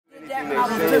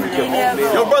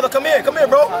Yo, brother, come here, bro. Come here,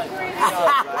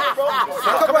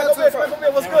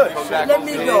 what's good? Let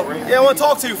me go. Yeah, I want to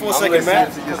talk to you for a second,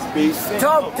 man.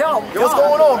 Talk. Yo, what's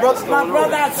going on, brother? My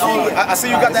brother, I see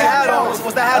you got the hat on.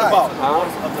 What's the hat about?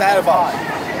 What's the hat about?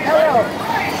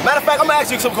 Matter of fact, I'm going to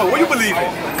ask you something. What do you believe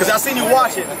in? Because I seen you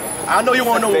watch it. I know you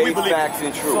want to know what we believe. Faith, facts,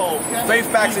 and truth. Faith,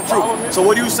 facts, and truth. So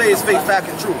what do you say is faith, facts,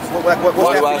 and truth? Why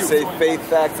do I say faith,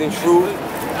 facts, and truth?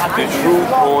 The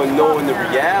truth on knowing the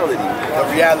reality. The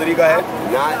reality, go ahead.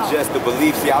 Not just the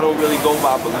belief. See, I don't really go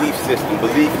by belief system.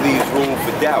 Belief leaves room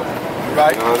for doubt.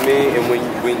 Right. You know what I mean? And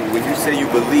when you say you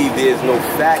believe, there's no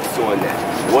facts on that.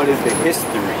 What is the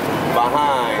history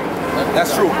behind?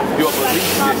 That's true. Your belief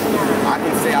system. I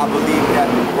can say I believe that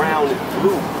the ground is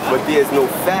blue, but there's no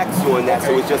facts on that,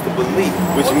 so it's just a belief,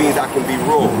 which means I can be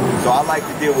wrong. So I like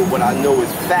to deal with what I know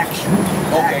is factual.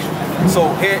 Okay.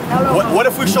 So here, what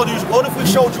if we showed you? What if we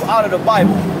showed you out of the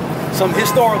Bible some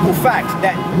historical facts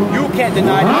that you can't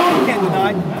deny, you can't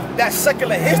deny, that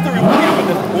secular history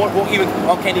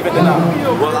can't even deny?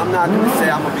 Well, I'm not going to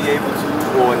say I'm going to be able to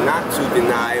or not to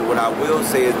deny it. What I will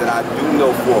say is that I do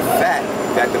know for a fact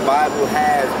that the Bible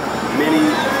has many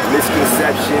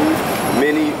misconceptions,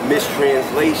 many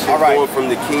mistranslations, going from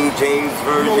the King James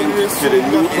Version to the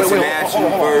New International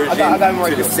Version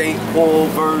to the St. Paul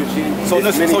Version. So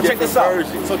listen, so check this out.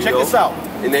 So check this out.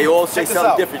 And they all say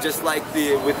something different, just like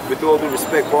with all due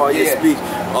respect for all your speech,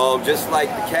 just like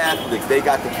the Catholics, they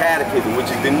got the Catechism, which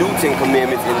is the new Ten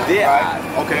Commandments in their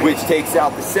eyes, which takes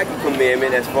out the second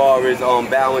commandment as far as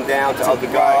bowing down to other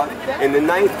gods, and the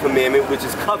ninth commandment, which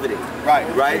is coveting.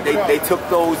 Right? They took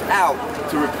those out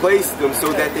to replace them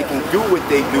so that they can do what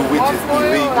they do, which is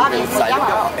illegal in the sight of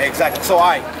God. Exactly. So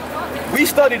we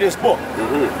study this book,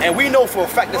 and we know for a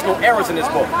fact there's no errors in this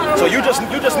book. So you just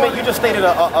stated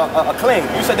a claim.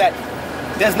 You said that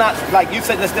there's not, like you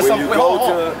said, there's some. Wait, hold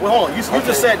on. You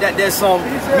just said that there's some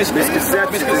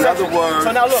misconceptions. In other words,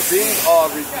 so now look, things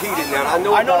are repeated. Now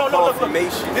I know about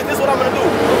confirmation. This is what I'm gonna do.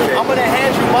 I'm gonna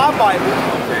hand you my Bible,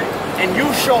 and you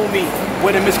show me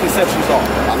where the misconceptions are.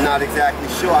 I'm not exactly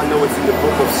sure. I know it's in the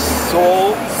book of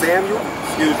Samuel.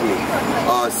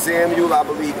 Samuel, I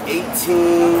believe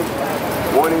 18,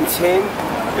 1 and 10.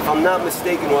 If I'm not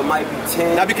mistaken, or it might be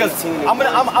 10. Now, because 18 I'm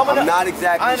not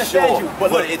exactly sure,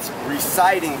 but look, it's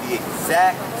reciting the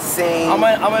exact same. I'm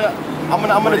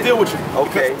gonna deal with you.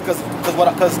 Okay. Because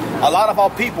a lot of our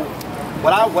people,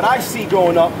 what I see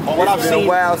growing up, or what I've seen. It's been a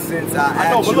while since I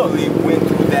actually went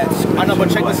through that scripture. I know, but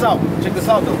check this out. Check this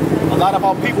out, though. A lot of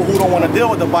our people who don't want to deal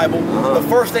with the Bible, the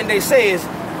first thing they say is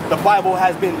the Bible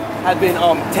has been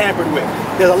tampered with.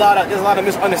 There's a lot of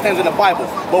misunderstandings in the Bible.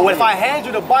 But if I hand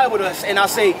you the Bible and I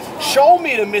say, show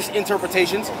me the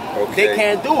misinterpretations, they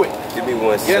can't do it. Give me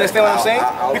 1 second. You understand what I'm saying?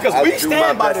 Because we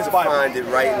stand by this Bible. I'll find it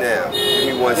right now.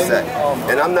 Give me 1 second.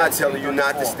 And I'm not telling you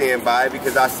not to stand by it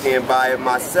because I stand by it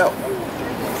myself.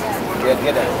 Get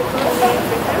that.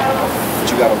 What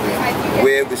you got over there?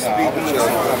 Where the speaking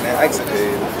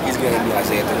He's going to be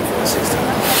Isaiah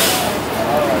 34:16.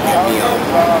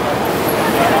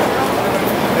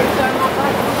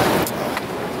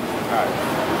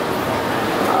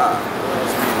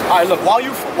 All right, look,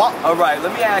 all right,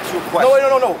 let me ask you a question.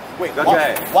 No. Wait, go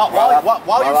ahead.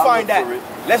 While you find that,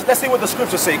 let's see what the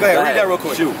scriptures say. Go ahead, read that real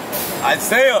quick. Shoot.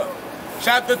 Isaiah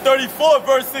chapter 34,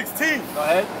 verse 16. Go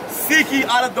ahead. Seek ye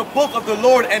out of the book of the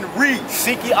Lord and read.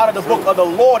 Seek ye out of the book of the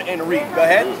Lord and read. Go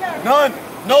ahead.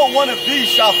 No one of these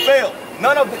shall fail.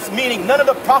 None of this, meaning none of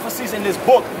the prophecies in this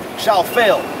book shall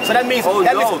fail. So that means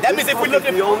that means if we're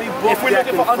looking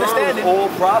for understanding, all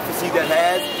prophecy that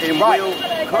has and will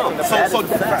come.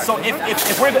 So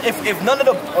if none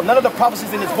of the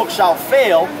prophecies in this book shall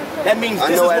fail, that means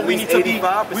this is what we need to be.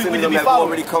 We need to be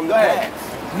following. Go ahead.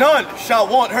 None shall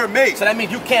want her made. So that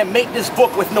means you can't make this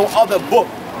book with no other book,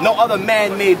 no other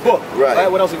man-made book. Right.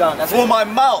 What else you got? For my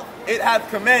mouth it hath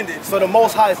commanded. So the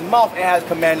Most High's mouth it has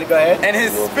commanded. Go ahead. And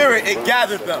His Spirit it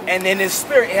gathered them. And in His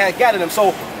Spirit it has gathered them.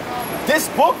 So this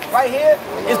book right here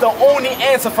is the only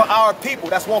answer for our people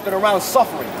that's walking around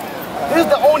suffering. This is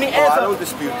the only answer. I don't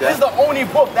dispute that. This is the only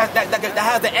book that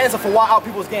has the answer for why our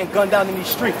people is getting gunned down in these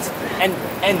streets. And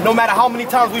no matter how many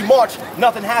times we march,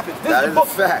 nothing happens. This is the book.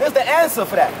 This is the answer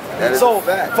for that. So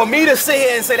for me to sit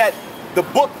here and say that the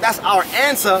book that's our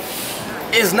answer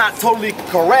is not totally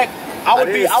correct, I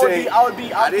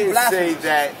didn't say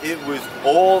that it was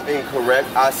all incorrect.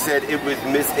 I said it was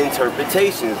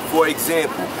misinterpretations. For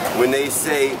example, when they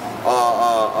say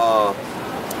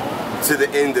to the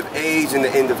end of age and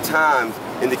the end of times,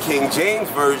 in the King James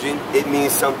Version, it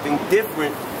means something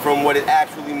different from what it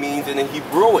actually means in the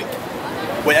Hebrewic.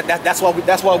 Well, that's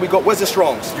why we go. Where's the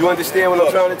Strong's? You understand what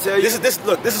I'm trying to tell you?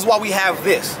 This is why we have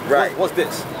this. Right. What's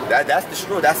this? That's the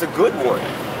Strong. That's a good one.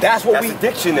 That's what a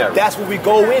dictionary. That's what we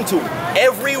go into.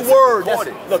 Every word.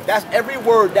 That's every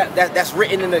word that's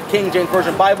written in the King James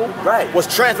Version Bible. Right. Was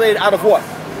translated out of what?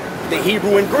 The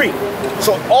Hebrew and Greek.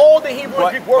 So all the Hebrew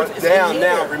and Greek words is in here.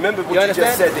 Now, remember what you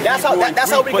just said. That's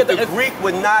how we get the Greek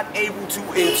were not able to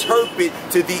interpret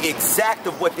to the exact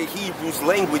of what the Hebrew's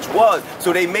language was.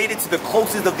 So they made it to the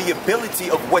closest of the ability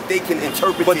of what they can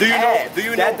interpret. But do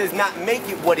you know that does not make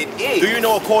it what it is? Do you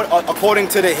know according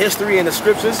to the history and the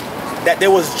scriptures that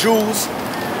there was Jews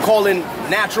calling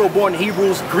natural-born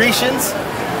Hebrews Grecians,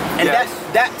 and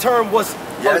that term was.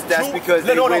 Yes, that's because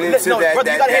they went into that.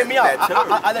 Brother, you gotta hear me out.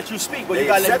 I let you speak, but you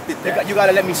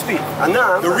gotta let me speak. I'm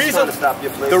not trying to stop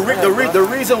your place. The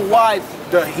reason why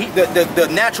the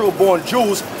natural-born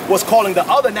Jews was calling the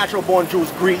other natural-born Jews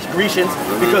Grecians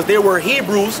because they were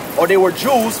Hebrews or they were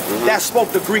Jews that spoke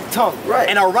the Greek tongue. Right.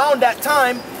 And around that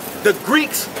time, the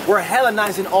Greeks were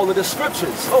Hellenizing all of the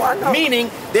scriptures. Oh, I know. Meaning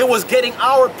they was getting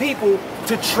our people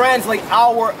to translate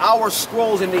our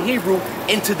scrolls in the Hebrew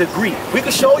into the Greek. We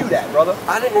could show you that, brother.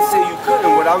 I didn't say you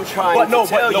couldn't. What I'm trying to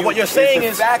tell you what you're saying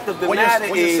is the fact of the matter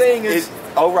is,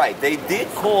 all right, they did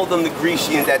call them the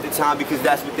Grecians at the time because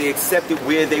that's what they accepted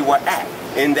where they were at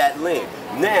in that land.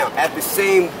 Now, at the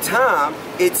same time,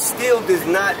 it still does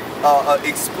not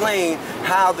explain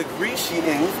how the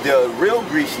Grecians, the real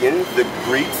Grecians, the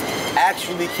Greeks,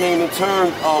 actually came in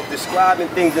terms of describing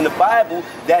things in the Bible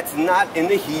that's not in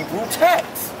the Hebrew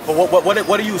text. But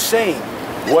what are you saying?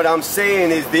 What I'm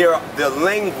saying is the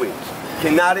language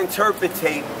cannot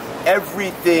interpretate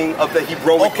everything of the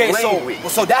Hebraic language.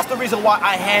 So that's the reason why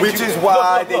I handed you. Which is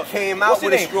why they came out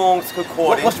with a Strong's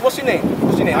Concordance. What's your name?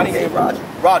 What's your name? My name is Roger.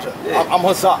 Roger. Yeah. I'm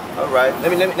Huzzah. All right.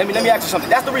 Let me ask you something.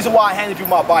 That's the reason why I handed you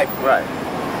my Bible. Right.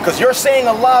 Because you're saying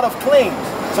a lot of claims.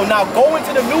 So now go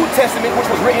into the New Testament, which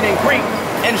was written in Greek,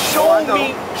 and show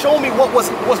me what was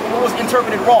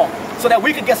interpreted wrong, so that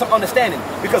we could get some understanding.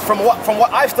 Because from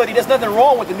what I've studied, there's nothing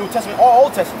wrong with the New Testament or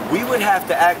Old Testament. We would have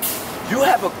to act. You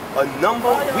have a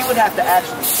number. We would have to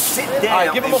actually sit down. All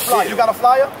right, give him a flyer. You got a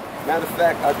flyer? Matter of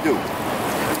fact, I do.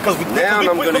 Because we could build. Now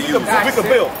I'm going to use. You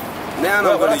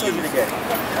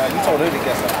told him to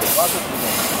get something.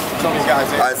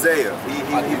 Isaiah,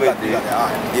 he went there.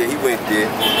 Yeah, he went there.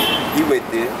 He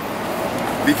went there.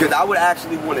 Because I would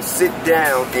actually want to sit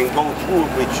down and go through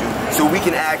it with you so we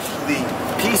can actually,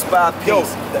 piece by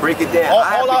piece, break it down.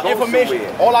 All our information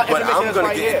is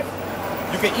right here.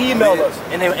 You can email us,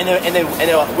 and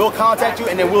then we'll contact you,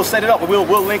 and then we'll set it up. We'll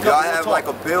link up. Y'all have like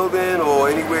a building or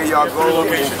anywhere y'all go?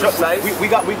 We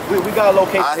got a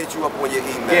location. I'll hit you up on your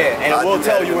email. Yeah, and we'll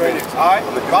tell you where it is. All right,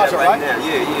 Roger, right now.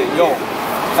 Yeah. Yo,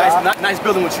 nice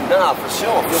building with you. Nah, for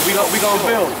sure. We gonna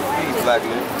build. Black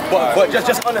man. But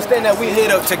just understand that we're here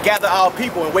to gather our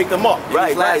people and wake them up.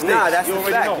 Right. Nah, that's the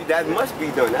fact. That must be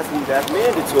done. That's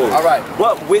mandatory. All right.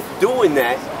 But with doing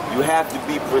that, you have to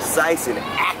be precise and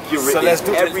accurate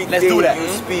in everything you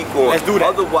speak on. Let's do that.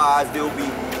 Otherwise, there'll be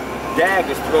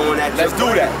daggers thrown at you. Let's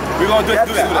do that. We're gonna do that.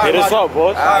 Hit us up,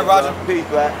 boys. All right, Roger. Peace,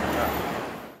 Black.